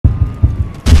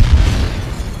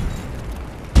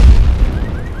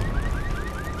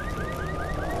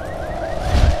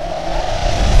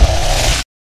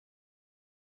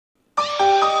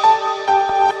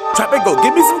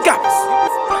give me some gobbles.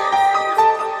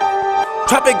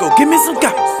 Trap it, go give me some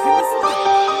gobbles.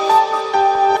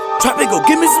 Trap it, go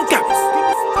give me some gobbles.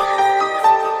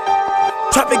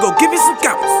 Trap it, go give me some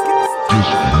gobbles.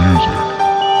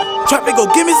 Trap it, go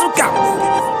give me some gobbles.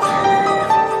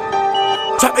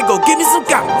 Trap it, go give me some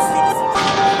gobbles.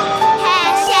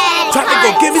 Trap it,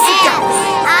 go give me some gobbles.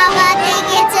 I'ma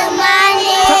take it to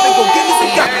money. Trap it, go give me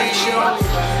some gobbles.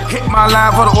 Hit my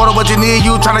line for the order, what you need,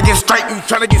 you tryna get straight,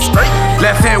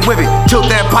 Left hand whip it, tilt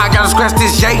that pot, gotta scratch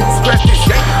this J.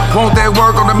 Want that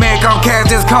work on the man, come cash,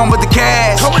 just come with the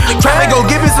cash. Try to go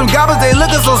give me some gobbles, they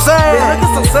lookin' so sad.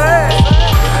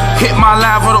 Hit my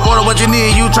line for the order, what you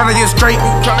need, you tryna get straight,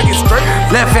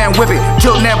 Left hand whip it,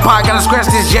 tilt that pot, gotta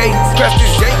scratch this J.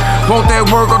 Want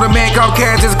that work on the man, come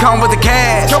cash, just come with the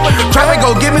cash. Try to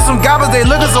go give me some gobbles, they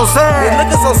lookin' so sad.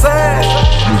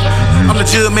 I'm the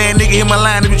jug man, nigga, hit my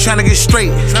line, they be tryna get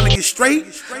straight.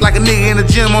 Like a nigga in the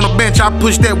gym on the bench, I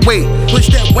push that weight.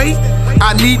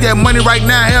 I need that money right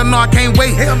now, hell no, I can't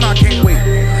wait.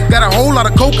 Got a whole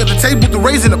lot of coke at the table with the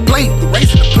raising the plate.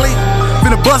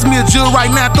 Finna bust me a jug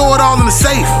right now, throw it all in the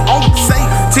safe.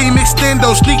 Team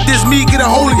Extendo, sneak this me, get a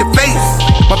hole in your face.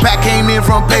 My pack came in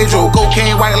from Pedro,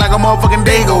 cocaine white like a motherfucking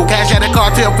Dago. Cash out the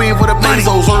cartel, fiend for the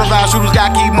peso. Certified shooters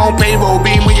got keep 'em on payroll.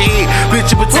 Beam with your head,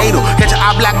 bitch your potato. Catch an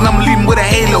eye black number, leave 'em with a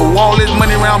halo. All this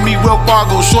money around me, Wells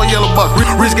Fargo, short yellow bucks.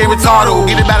 Wrist game retardo,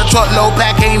 get it by the truckload,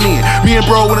 pack came in. Me and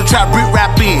bro in the trap, brick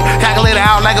rap in. Calculator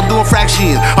out like I'm doing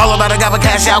fractions. All about I got my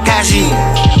cash out, cash in.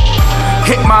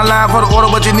 Hit my line for the order,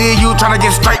 what you need, you tryna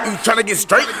get straight,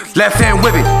 Left hand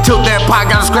whip it, tilt that pot,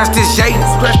 gotta scratch this J.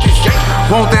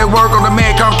 Want that work on the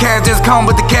man, come cash, just come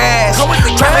with the cash.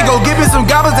 Try to go give me some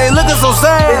gobbles, they lookin' so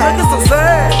sad.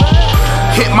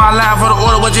 Hit my line for the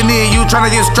order, what you need, you tryna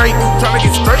get straight,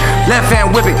 Left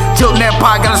hand whip it, tilt that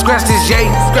pot, gotta scratch this J.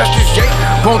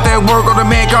 Want that work on the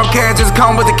man, come cash, just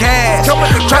come with the cash.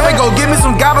 Try to go give me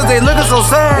some gobbles, they lookin' so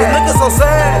sad.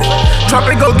 Try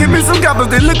to go give me some gobbles,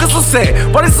 they lookin' so sad.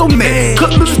 Why they so mad?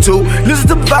 Cook listen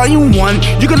to volume 1.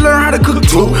 You can learn how to cook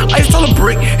too. Ice on a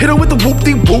brick, hit her with the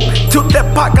whoop-de-whoop. Tilt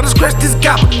that pot, gotta scratch this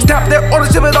gobble. Stop that order,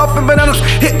 ship it off in bananas.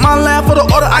 Hit my line for the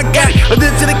order, I got it.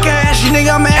 Addicted to the cash, you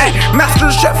nigga I'm at. Master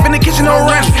the chef in the kitchen, no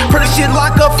ranch. Pretty shit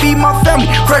lock up, feed my family.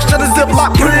 Fresh out the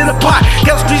ziplock, put it in a pot.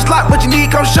 Got a street lock, what you need,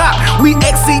 come shop. We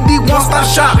XCD, one-stop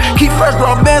shop. Keep fresh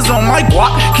raw bands on my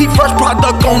guac. Keep fresh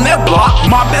product on that block.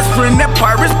 My best friend, that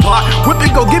pirate's plot. Whip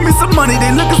it, go give me some money,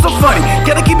 they lookin' so funny.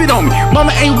 Gotta keep it on me.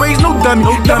 Mama ain't raised no dummy.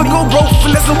 Never go broke for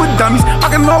lessing with dummies. I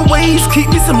can always keep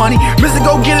me some money. Mister,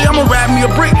 go get it, I'ma rap me a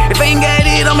brick. If I ain't got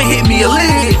it, I'ma hit me a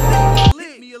lick.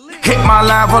 Hit my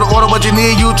line for the order, what you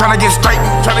need, you tryna get straight,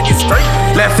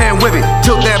 Left hand whip it,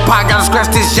 tilt that pot, gotta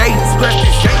scratch this J.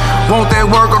 Want that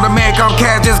work on the man, come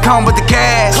cash, just come with the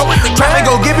cash. Try to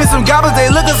go give me some gobbles,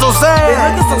 they lookin' so sad.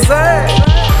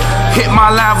 Hit my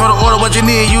line for the order, what you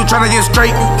need, you tryna get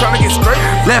straight,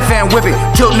 Left hand whip it,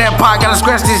 tilt that pot, gotta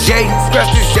scratch this J.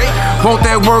 Want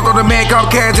that work on the man, come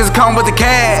cash, just come with the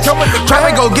cash. Try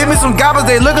to go give me some gobbles,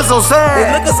 they lookin' so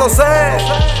sad.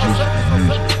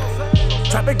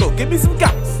 Trap it, go give me some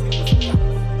gobbles.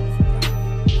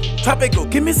 Trap it, go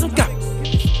give me some gobbles.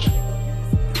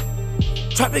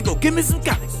 Trap it, go give me some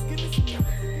gobbles.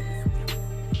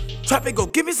 Trap it, go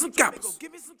give me some gobbles.